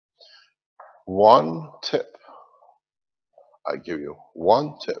one tip. I give you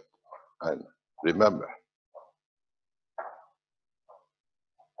one tip, and remember,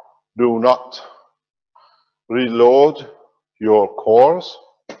 do not reload your cores,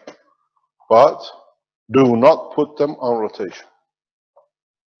 but do not put them on rotation.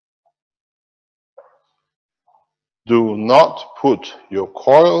 Do not put your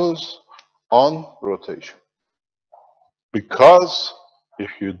coils on rotation, because if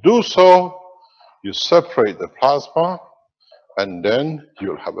you do so, you separate the plasma and then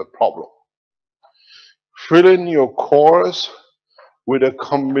you'll have a problem. Fill in your cores with a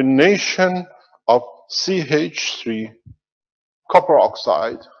combination of CH3, copper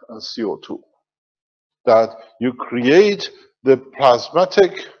oxide, and CO2, that you create the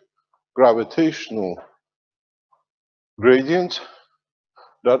plasmatic gravitational gradient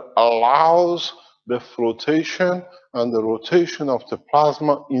that allows the flotation and the rotation of the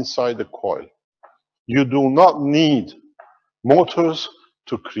plasma inside the coil. You do not need motors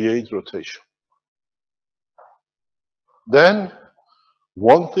to create rotation. Then,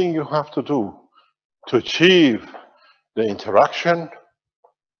 one thing you have to do to achieve the interaction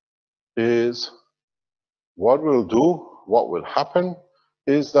is what will happen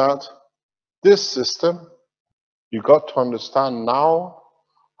is that this system, you got to understand now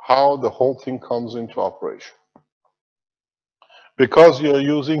how the whole thing comes into operation. Because you're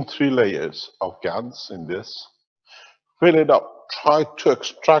using 3 layers of GaNs in this, fill it up. Try to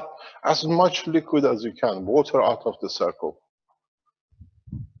extract as much liquid as you can, water out of the circle.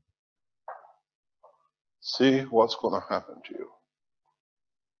 See what's going to happen to you.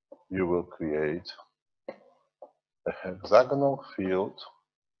 You will create a hexagonal field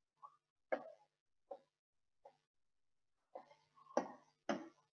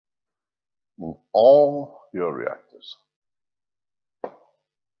in all your reactors.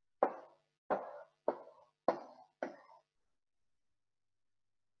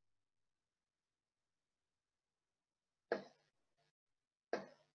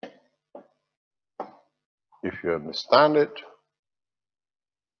 If you understand it,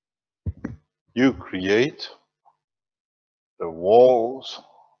 you create the walls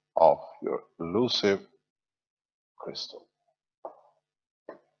of your elusive crystal.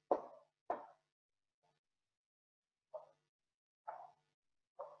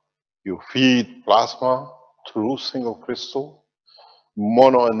 You feed plasma through single crystal,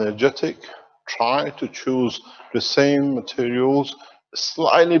 monoenergetic. Try to choose the same materials,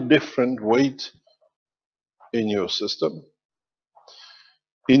 slightly different weight in your system.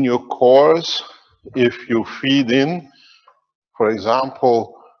 In your cores, if you feed in, for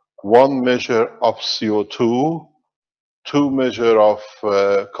example, 1 measure of CO2, 2 measure of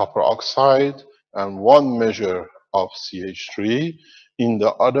copper oxide, and 1 measure of CH3, in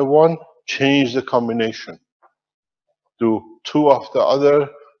the other one, change the combination. Do 2 of the other,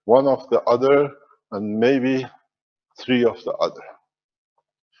 1 of the other, and maybe 3 of the other.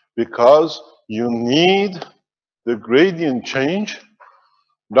 Because you need the gradient change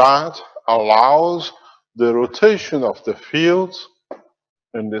that allows the rotation of the fields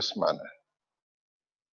in this manner.